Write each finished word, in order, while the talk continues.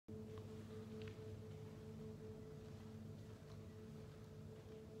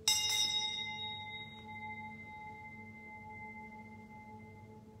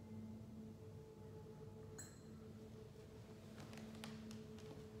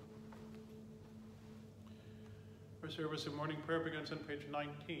service of morning prayer begins on page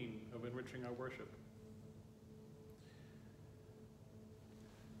 19 of Enriching Our Worship.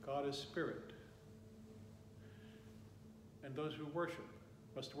 God is spirit, and those who worship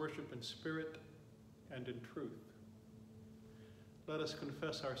must worship in spirit and in truth. Let us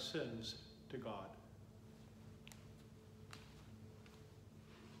confess our sins to God.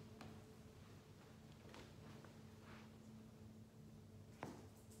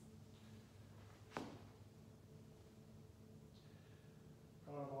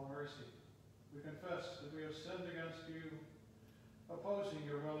 God of all mercy, we confess that we have sinned against you, opposing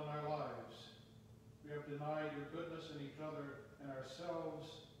your will in our lives. We have denied your goodness in each other, in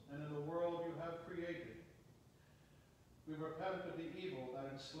ourselves, and in the world you have created. We repent of the evil that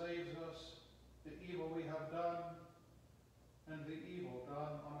enslaves us, the evil we have done, and the evil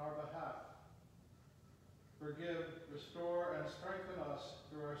done on our behalf. Forgive, restore, and strengthen us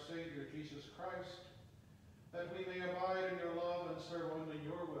through our Savior Jesus Christ, that we may abide in your love and serve only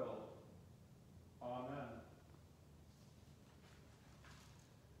your will. Amen.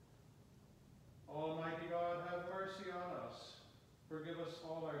 Almighty God, have mercy on us. Forgive us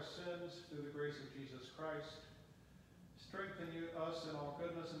all our sins through the grace of Jesus Christ. Strengthen us in all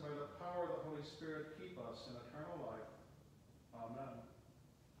goodness, and by the power of the Holy Spirit, keep us in eternal life. Amen.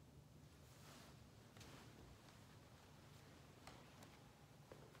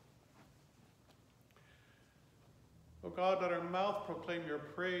 O God, let our mouth proclaim your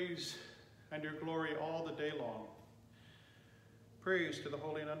praise and your glory all the day long. Praise to the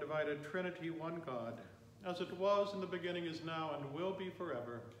Holy and Undivided Trinity, one God, as it was in the beginning, is now, and will be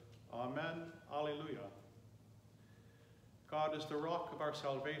forever. Amen. Alleluia. God is the rock of our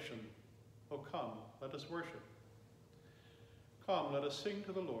salvation. O come, let us worship. Come, let us sing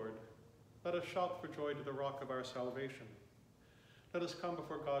to the Lord. Let us shout for joy to the rock of our salvation. Let us come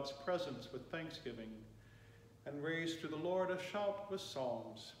before God's presence with thanksgiving, and raise to the Lord a shout with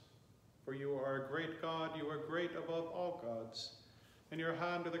psalms. For you are a great God, you are great above all gods. In your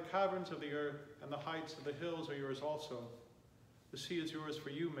hand are the caverns of the earth, and the heights of the hills are yours also. The sea is yours,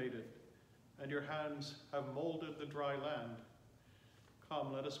 for you made it, and your hands have molded the dry land.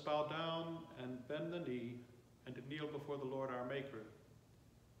 Come, let us bow down and bend the knee, and kneel before the Lord our Maker.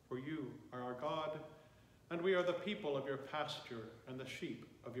 For you are our God, and we are the people of your pasture and the sheep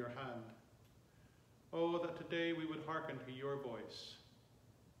of your hand. Oh, that today we would hearken to your voice.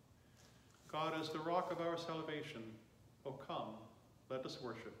 God is the rock of our salvation. Oh, come, let us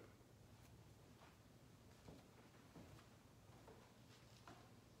worship.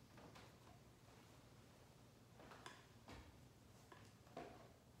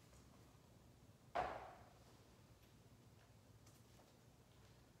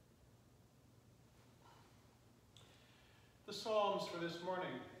 The Psalms for this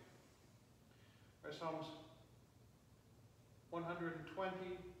morning are Psalms 120,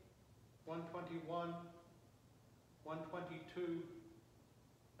 121, 122,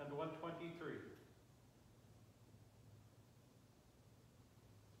 and 123.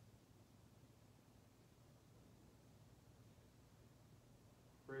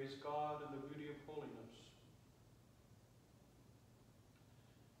 Praise God in the beauty of holiness.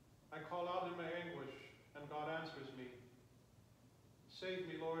 I call out in my anguish, and God answers me. Save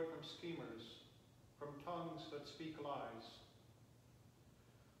me, Lord, from schemers, from tongues that speak lies.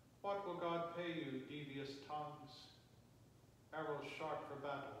 What will God pay you, devious tongues? Arrows sharp for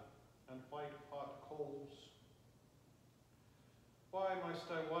battle, and white hot coals. Why must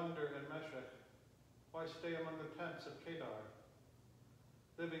I wander in Meshech? Why stay among the tents of Kedar?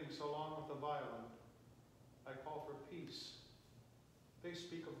 Living so long with the violent, I call for peace. They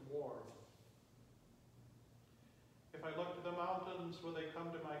speak of war. If I look to the mountains, will they come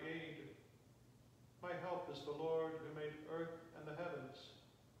to my aid? My help is the Lord who made earth and the heavens.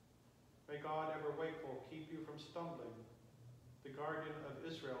 May God, ever wakeful, keep you from stumbling. The guardian of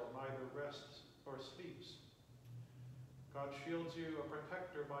Israel neither rests nor sleeps. God shields you, a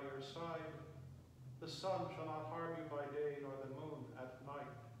protector by your side. The sun shall not harm you by day, nor the moon at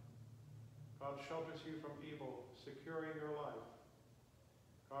night. God shelters you from evil, securing your life.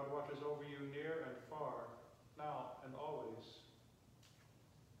 God watches over you near and far, now and always.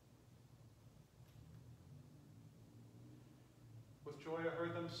 With joy I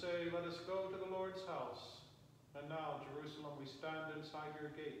heard them say, let us go to the Lord's house. And now, Jerusalem, we stand inside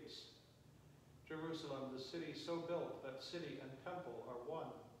your gates. Jerusalem, the city so built that city and temple are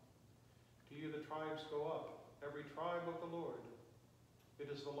one. To you the tribes go up, every tribe of the Lord. It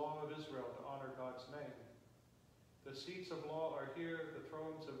is the law of Israel to honor God's name. The seats of law are here, the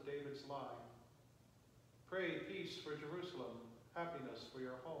thrones of David's line. Pray peace for Jerusalem, happiness for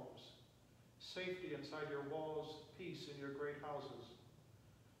your homes. safety inside your walls, peace in your great houses.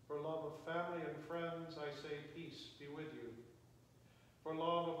 For love of family and friends, I say peace be with you. For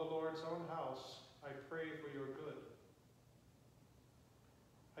love of the Lord's own house, I pray for your good.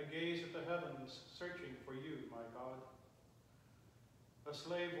 I gaze at the heavens, searching for you, my God. A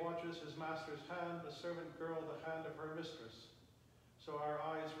slave watches his master's hand, a servant girl the hand of her mistress. So our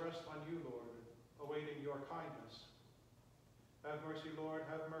eyes rest on you, Lord, awaiting your kindness. Have mercy, Lord,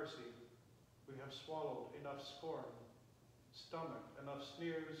 have mercy. We have swallowed enough scorn, stomached enough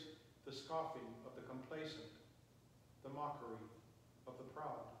sneers, the scoffing of the complacent, the mockery of the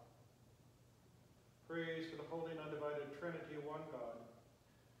proud. Praise to the holy and undivided Trinity, one God,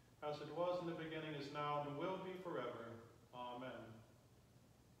 as it was in the beginning, is now, and will be forever. Amen.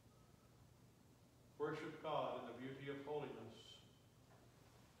 Worship God in the beauty of holiness.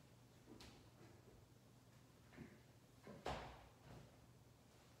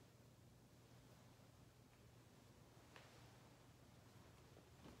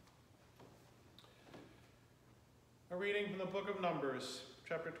 A reading from the book of Numbers,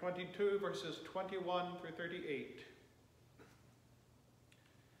 chapter 22, verses 21 through 38.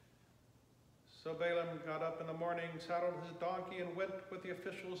 So Balaam got up in the morning, saddled his donkey, and went with the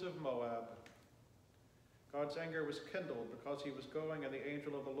officials of Moab. God's anger was kindled because he was going, and the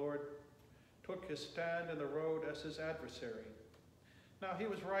angel of the Lord took his stand in the road as his adversary. Now he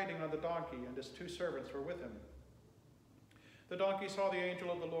was riding on the donkey, and his 2 servants were with him. The donkey saw the angel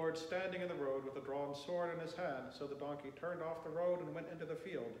of the Lord standing in the road with a drawn sword in his hand, so the donkey turned off the road and went into the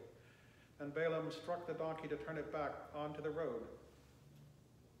field. And Balaam struck the donkey to turn it back onto the road.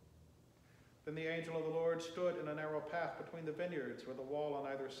 Then the angel of the Lord stood in a narrow path between the vineyards with a wall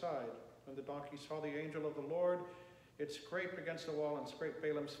on either side. When the donkey saw the angel of the Lord, it scraped against the wall and scraped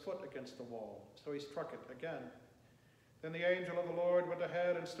Balaam's foot against the wall. So he struck it again. Then the angel of the Lord went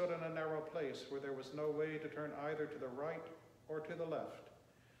ahead and stood in a narrow place where there was no way to turn either to the right or to the left.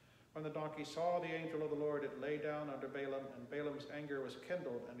 When the donkey saw the angel of the Lord, it lay down under Balaam, and Balaam's anger was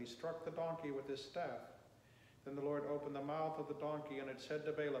kindled, and he struck the donkey with his staff. Then the Lord opened the mouth of the donkey, and it said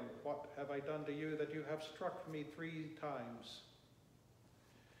to Balaam, "What have I done to you that you have struck me 3 times?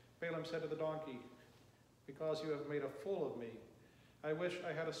 Balaam said to the donkey, "Because you have made a fool of me. I wish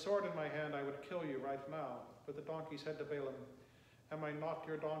I had a sword in my hand, I would kill you right now." But the donkey said to Balaam, "Am I not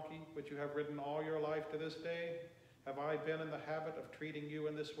your donkey, which you have ridden all your life to this day? Have I been in the habit of treating you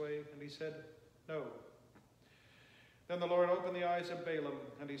in this way?" And he said, "No." Then the Lord opened the eyes of Balaam,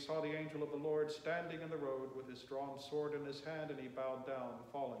 and he saw the angel of the Lord standing in the road with his drawn sword in his hand, and he bowed down,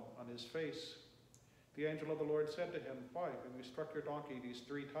 falling on his face. The angel of the Lord said to him, "Why have you struck your donkey these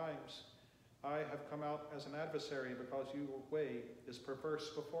 3 times? I have come out as an adversary because your way is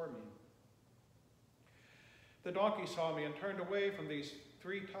perverse before me. The donkey saw me and turned away from these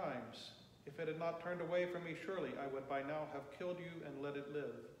 3 times. If it had not turned away from me, surely I would by now have killed you and let it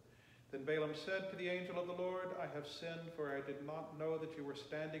live." Then Balaam said to the angel of the Lord, "I have sinned, for I did not know that you were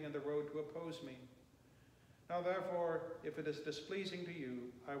standing in the road to oppose me. Now therefore, if it is displeasing to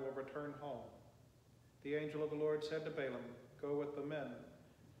you, I will return home." The angel of the Lord said to Balaam, "Go with the men,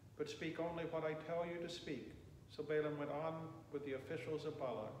 but speak only what I tell you to speak." So Balaam went on with the officials of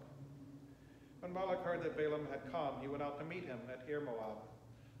Balak. When Balak heard that Balaam had come, he went out to meet him at Ir-Moab,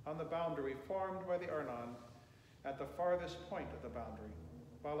 on the boundary formed by the Arnon, at the farthest point of the boundary.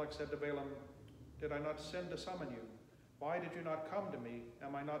 Balak said to Balaam, "Did I not send to summon you? Why did you not come to me?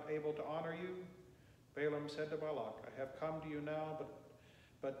 Am I not able to honor you?" Balaam said to Balak, "I have come to you now,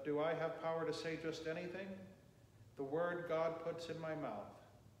 but do I have power to say just anything? The word God puts in my mouth,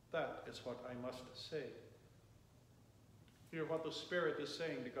 that is what I must say." Hear what the Spirit is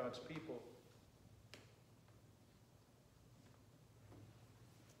saying to God's people.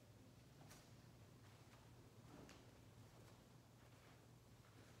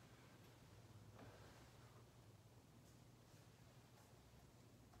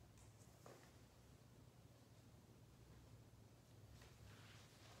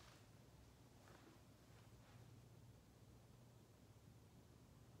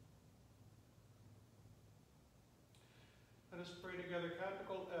 Let us pray together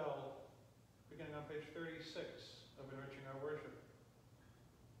Canticle L, beginning on page 36 of Enriching Our Worship.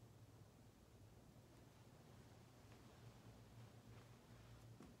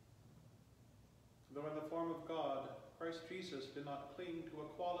 Though in the form of God, Christ Jesus did not cling to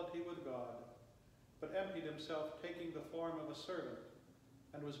equality with God, but emptied himself, taking the form of a servant,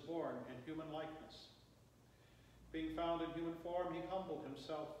 and was born in human likeness. Being found in human form, he humbled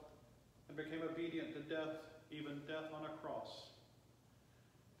himself and became obedient to death, even death on a cross.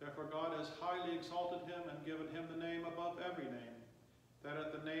 Therefore God has highly exalted him and given him the name above every name, that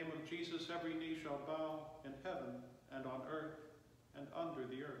at the name of Jesus Jesus every knee shall bow in heaven and on earth and under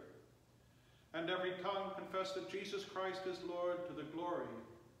the earth, and every tongue confess that Jesus Christ is Lord, to the glory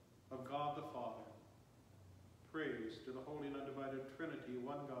of God the Father. Praise to the holy and undivided Trinity,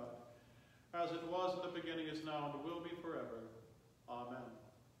 one God, as it was in the beginning, is now, and will be forever. Amen.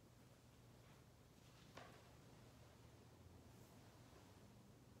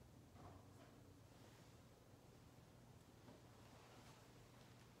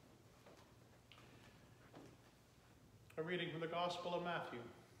 A reading from the Gospel of Matthew.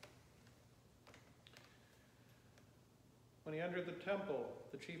 When he entered the temple,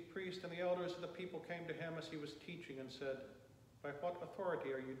 the chief priest and the elders of the people came to him as he was teaching and said, "By what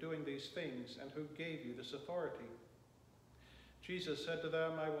authority are you doing these things, and who gave you this authority?" Jesus said to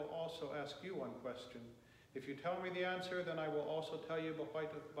them, "I will also ask you one question. If you tell me the answer, then I will also tell you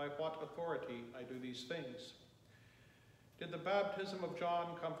by what authority I do these things. Did the baptism of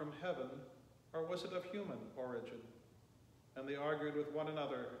John come from heaven, or was it of human origin?" And they argued with one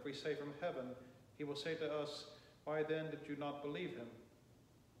another, "If we say from heaven, he will say to us, 'Why then did you not believe him?'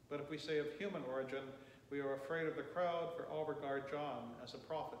 But if we say of human origin, we are afraid of the crowd, for all regard John as a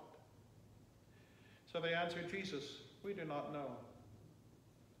prophet." So they answered Jesus, "We do not know."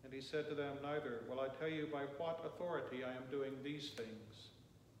 And he said to them, "Neither will I tell you by what authority I am doing these things.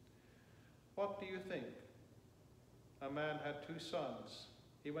 What do you think? A man had 2 sons.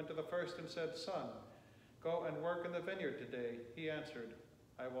 He went to the first and said, 'Son, go and work in the vineyard today.' He answered,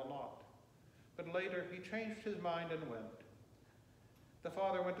 'I will not.' But later he changed his mind and went. The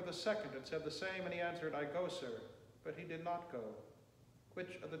father went to the second and said the same, and he answered, 'I go, sir.' But he did not go.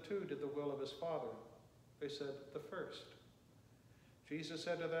 Which of the 2 did the will of his father?" They said, "The first." Jesus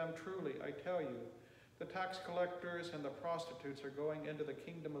said to them, "Truly, I tell you, the tax collectors and the prostitutes are going into the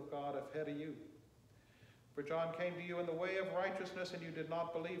kingdom of God ahead of you. For John came to you in the way of righteousness, and you did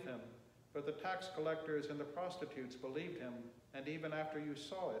not believe him. But the tax collectors and the prostitutes believed him, and even after you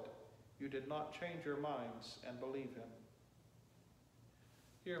saw it, you did not change your minds and believe him."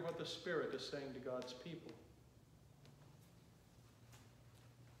 Hear what the Spirit is saying to God's people.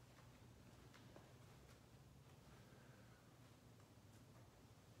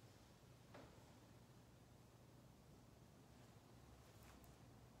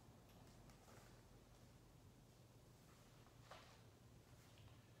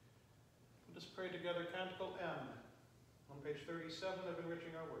 Let us pray together Canticle M, on page 37 of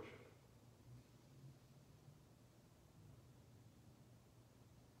Enriching Our Worship.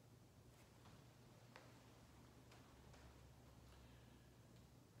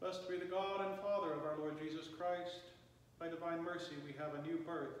 Blessed be the God and Father of our Lord Jesus Christ. By divine mercy we have a new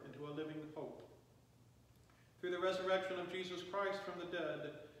birth into a living hope. Through the resurrection of Jesus Christ from the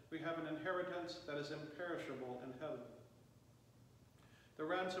dead, we have an inheritance that is imperishable in heaven. The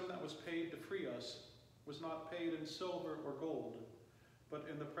ransom that was paid to free us was not paid in silver or gold, but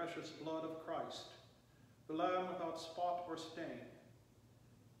in the precious blood of Christ, the Lamb without spot or stain.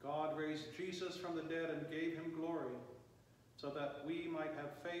 God raised Jesus from the dead and gave him glory, so that we might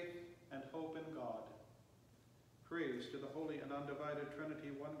have faith and hope in God. Praise to the holy and undivided Trinity,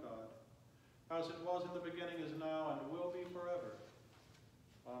 one God, as it was in the beginning, is now, and will be forever.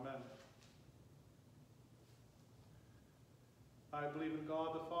 Amen. I believe in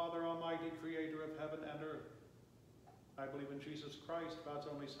God the Father Almighty, creator of heaven and earth. I believe in Jesus Christ, God's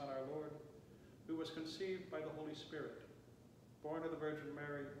only Son, our Lord, who was conceived by the Holy Spirit, born of the Virgin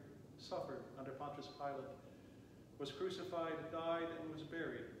Mary, suffered under Pontius Pilate, was crucified, died, and was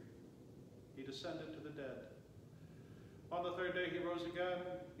buried. He descended to the dead. On the 3rd day he rose again.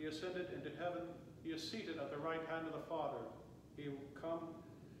 He ascended into heaven. He is seated at the right hand of the Father. He will come,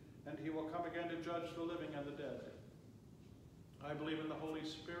 and he will come again to judge the living and the dead. I believe in the Holy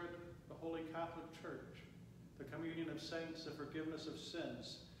Spirit, the Holy Catholic Church, the communion of saints, the forgiveness of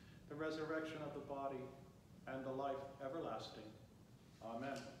sins, the resurrection of the body, and the life everlasting.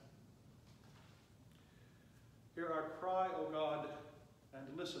 Amen. Hear our cry, O God,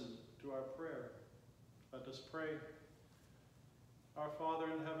 and listen to our prayer. Let us pray. Our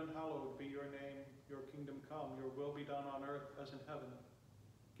Father in heaven, hallowed be your name. Your kingdom come, your will be done on earth as in heaven.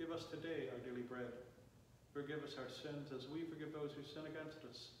 Give us today our daily bread. Forgive us our sins as we forgive those who sin against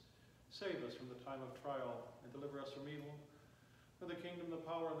us. Save us from the time of trial and deliver us from evil. For the kingdom, the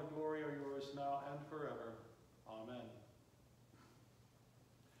power, and the glory are yours now and forever. Amen.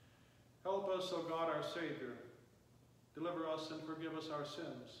 Help us, O God, our Savior. Deliver us and forgive us our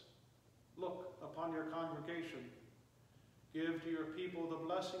sins. Look upon your congregation. Give to your people the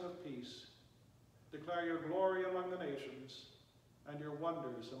blessing of peace. Declare your glory among the nations and your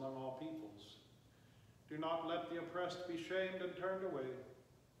wonders among all peoples. Do not let the oppressed be shamed and turned away.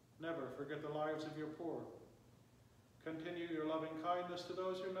 Never forget the lives of your poor. Continue your loving kindness to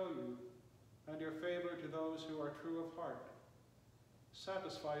those who know you, and your favor to those who are true of heart.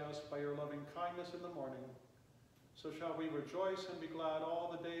 Satisfy us by your loving kindness in the morning, so shall we rejoice and be glad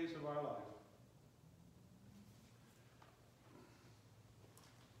all the days of our life.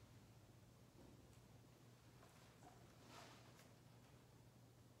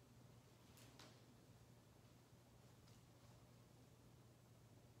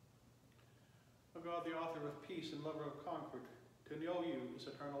 O God, the author of peace and lover of concord, to know you is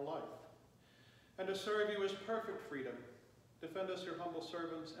eternal life, and to serve you is perfect freedom. Defend us, your humble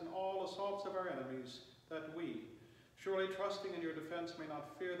servants, and all assaults of our enemies, that we, surely trusting in your defense, may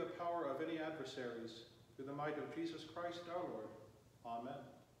not fear the power of any adversaries. Through the might of Jesus Christ our Lord. Amen.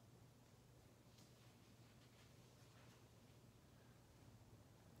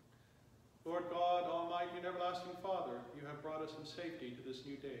 Lord God, almighty and everlasting Father, you have brought us in safety to this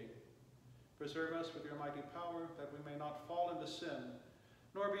new day. Preserve us with your mighty power, that we may not fall into sin,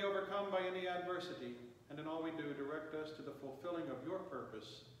 nor be overcome by any adversity, and in all we do, direct us to the fulfilling of your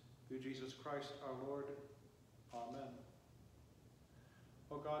purpose, through Jesus Christ our Lord. Amen.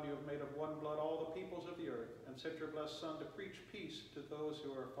 O God, you have made of one blood all the peoples of the earth, and sent your blessed Son to preach peace to those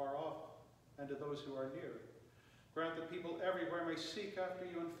who are far off and to those who are near. Grant that people everywhere may seek after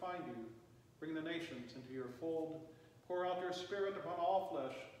you and find you. Bring the nations into your fold. Pour out your Spirit upon all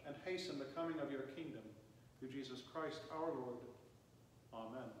flesh, and hasten the coming of your kingdom. Through Jesus Christ our Lord.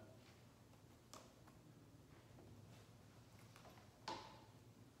 Amen.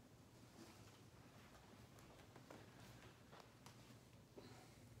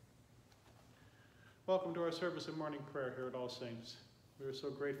 Welcome to our service of morning prayer here at All Saints. We are so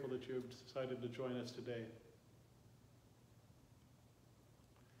grateful that you have decided to join us today.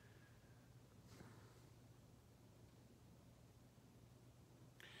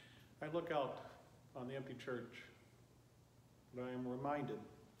 I look out on the empty church, and I am reminded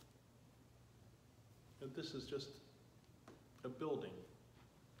that this is just a building.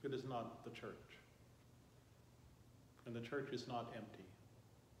 It is not the church. And the church is not empty.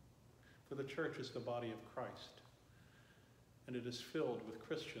 For the church is the body of Christ, and it is filled with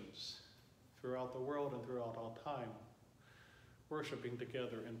Christians throughout the world and throughout all time, worshiping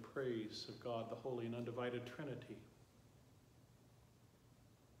together in praise of God, the Holy and Undivided Trinity.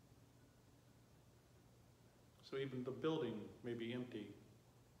 So even the building may be empty.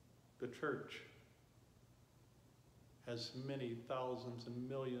 The church has many thousands and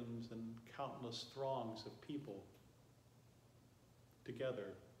millions and countless throngs of people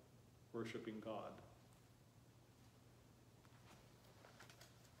together worshiping God.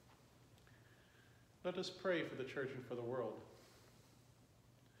 Let us pray for the church and for the world.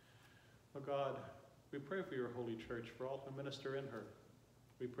 Oh God, we pray for your holy church, for all who minister in her.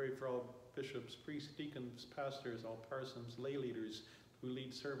 We pray for all bishops, priests, deacons, pastors, all parsons, lay leaders who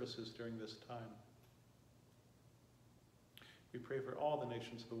lead services during this time. We pray for all the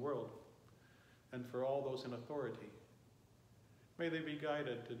nations of the world and for all those in authority. May they be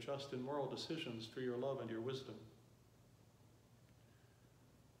guided to just and moral decisions through your love and your wisdom.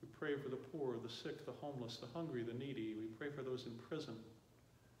 We pray for the poor, the sick, the homeless, the hungry, the needy. We pray for those in prison.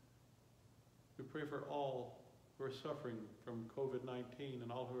 We pray for all who are suffering from COVID-19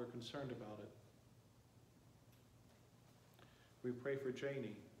 and all who are concerned about it. We pray for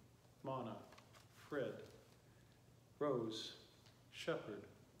Janie, Mana, Fred, Rose, Shepherd,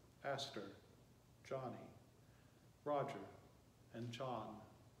 Astor, Johnny, Roger, and John.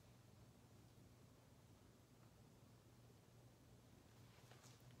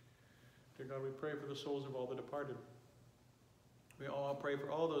 Dear God, we pray for the souls of all the departed. We all pray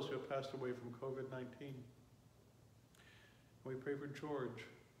for all those who have passed away from COVID-19. We pray for George,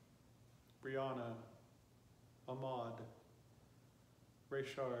 Brianna, Ahmad,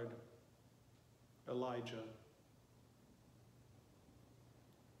 Rayshard, Elijah.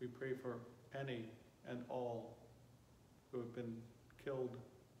 We pray for any and all who have been killed,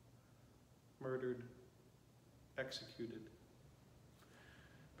 murdered, executed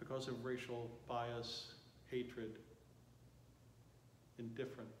because of racial bias, hatred,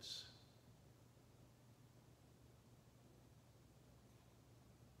 indifference.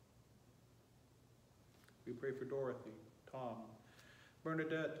 We pray for Dorothy, Tom,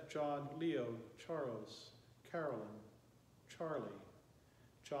 Bernadette, John, Leo, Charles, Carolyn, Charlie,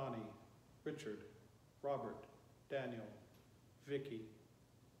 Johnny, Richard, Robert, Daniel, Vicky.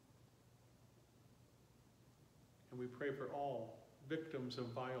 And we pray for all victims of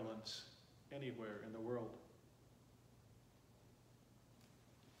violence anywhere in the world.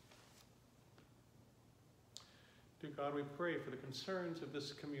 Dear God, we pray for the concerns of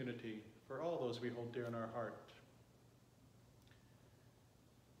this community, for all those we hold dear in our heart.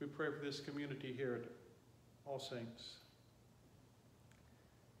 We pray for this community here at All Saints.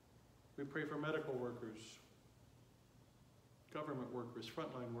 We pray for medical workers, government workers,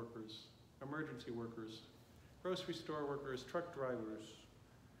 frontline workers, emergency workers, grocery store workers, truck drivers,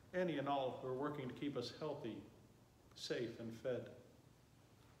 any and all who are working to keep us healthy, safe, and fed.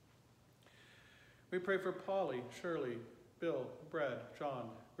 We pray for Polly, Shirley, Bill, Brad, John,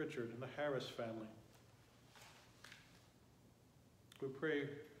 Richard, and the Harris family. We pray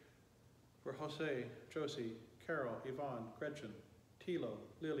for Jose, Josie, Carol, Yvonne, Gretchen, Tilo,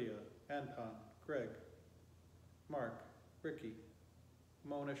 Lilia, Anton, Greg, Mark, Ricky,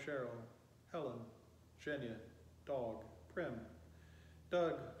 Mona, Cheryl, Helen, Jenya, Dog, Prim,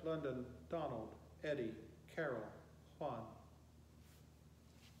 Doug, London, Donald, Eddie, Carol, Juan,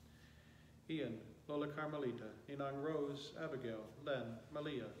 Ian, Lola Carmelita, Inang Rose, Abigail, Len,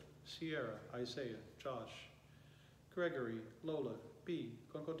 Malia, Sierra, Isaiah, Josh, Gregory, Lola, B,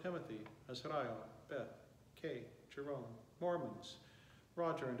 Uncle Timothy, Azrael, Beth, Kay, Jerome, Mormons,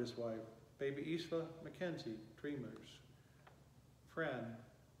 Roger and his wife, baby Isla, Mackenzie, Dreamers, Fran,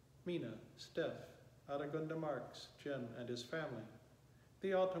 Mina, Steph, Aragunda Marks, Jim and his family, the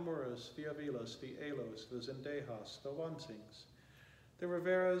Altamuras, the Avilas, the Alos, the Zendejas, the Wansings, the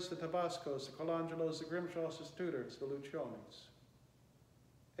Riveras, the Tabascos, the Colangelos, the Grimshaws, the Students, the Luciones,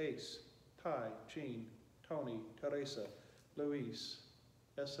 Ace, Ty, Jean, Tony, Teresa, Luis,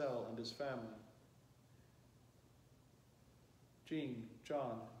 SL and his family, Jean,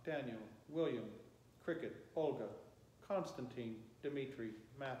 John, Daniel, William, Cricket, Olga, Constantine, Dimitri,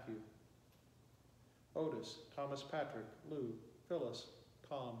 Matthew, Otis, Thomas Patrick, Lou, Phyllis,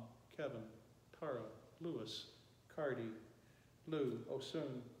 Tom, Kevin, Tara, Lewis, Cardi, Lou,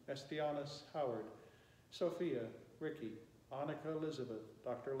 Osun, Estianis, Howard, Sophia, Ricky, Annika Elizabeth,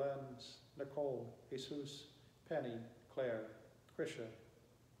 Dr. Lenz, Nicole, Jesus, Penny, Claire, Krisha,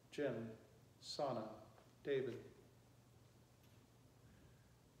 Jim, Sana, David.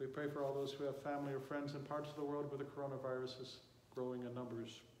 We pray for all those who have family or friends in parts of the world where the coronavirus is growing in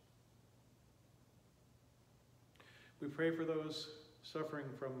numbers. We pray for those suffering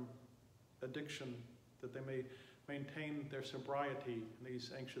from addiction, that they may maintain their sobriety in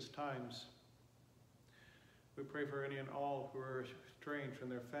these anxious times. We pray for any and all who are estranged from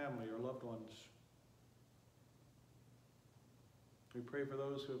their family or loved ones. We pray for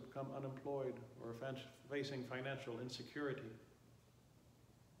those who have become unemployed or facing financial insecurity.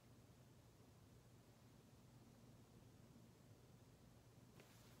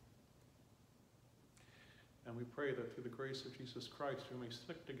 And we pray that through the grace of Jesus Christ, we may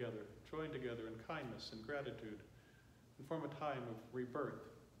stick together, join together in kindness and gratitude, and form a time of rebirth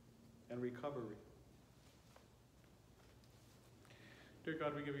and recovery. Dear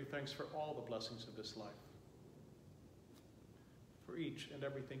God, we give you thanks for all the blessings of this life, for each and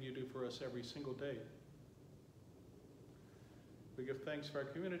everything you do for us every single day. We give thanks for our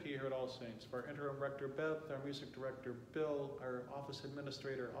community here at All Saints, for our interim rector, Beth, our music director, Bill, our office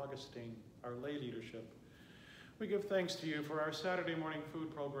administrator, Augustine, our lay leadership. We give thanks to you for our Saturday morning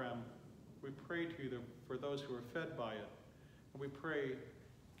food program. We pray to you for those who are fed by it. And we pray,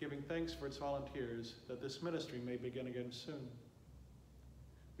 giving thanks for its volunteers, that this ministry may begin again soon.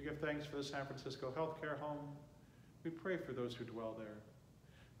 We give thanks for the San Francisco Healthcare Home. We pray for those who dwell there.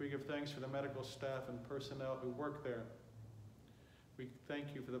 We give thanks for the medical staff and personnel who work there. We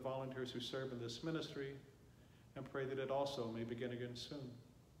thank you for the volunteers who serve in this ministry and pray that it also may begin again soon.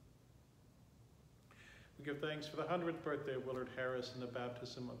 We give thanks for the 100th birthday of Willard Harris and the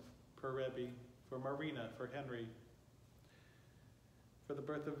baptism of Per Rebbe, for Marina, for Henry, for the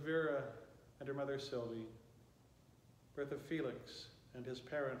birth of Vera and her mother Sylvie, birth of Felix and his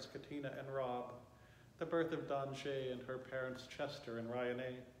parents Katina and Rob, the birth of Don Jay and her parents Chester and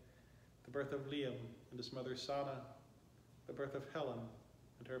Ryanae, the birth of Liam and his mother Sana, the birth of Helen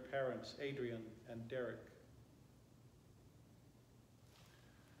and her parents Adrian and Derek.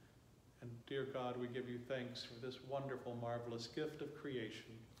 And dear God, we give you thanks for this wonderful, marvelous gift of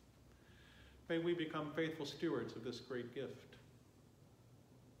creation. May we become faithful stewards of this great gift.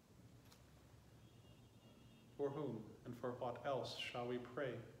 For whom and for what else shall we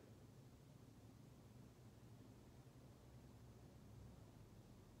pray?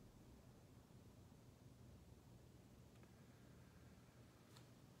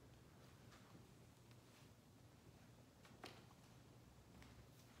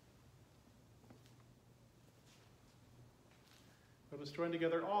 Let us join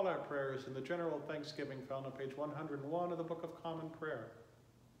together all our prayers in the general thanksgiving found on page 101 of the Book of Common Prayer.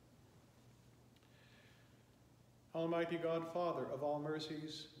 Almighty God, Father of all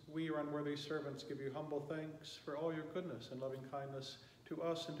mercies, we, your unworthy servants, give you humble thanks for all your goodness and loving kindness to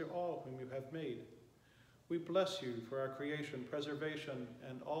us and to all whom you have made. We bless you for our creation, preservation,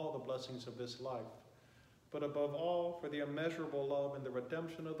 and all the blessings of this life, but above all for the immeasurable love and the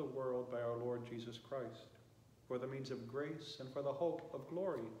redemption of the world by our Lord Jesus Christ, for the means of grace and for the hope of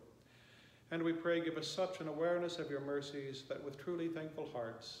glory. And we pray, give us such an awareness of your mercies that with truly thankful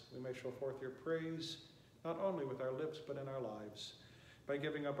hearts we may show forth your praise, not only with our lips but in our lives, by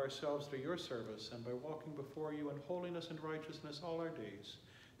giving up ourselves to your service and by walking before you in holiness and righteousness all our days.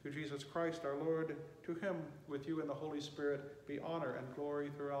 Through Jesus Christ our Lord, to him, with you and the Holy Spirit, be honor and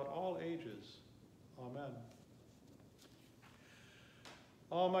glory throughout all ages. Amen.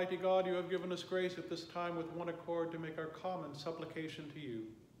 Almighty God, you have given us grace at this time with one accord to make our common supplication to you.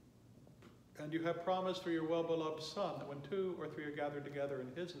 And you have promised through your well-beloved Son that when 2 or 3 are gathered together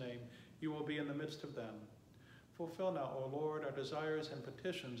in his name, you will be in the midst of them. Fulfill now, O Lord, our desires and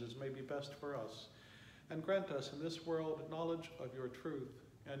petitions as may be best for us, and grant us in this world knowledge of your truth,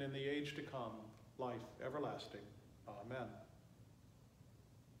 and in the age to come, life everlasting. Amen.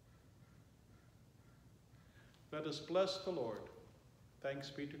 Let us bless the Lord.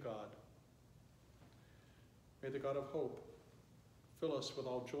 Thanks be to God. May the God of hope fill us with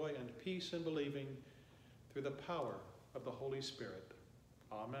all joy and peace in believing through the power of the Holy Spirit.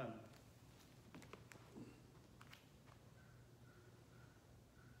 Amen.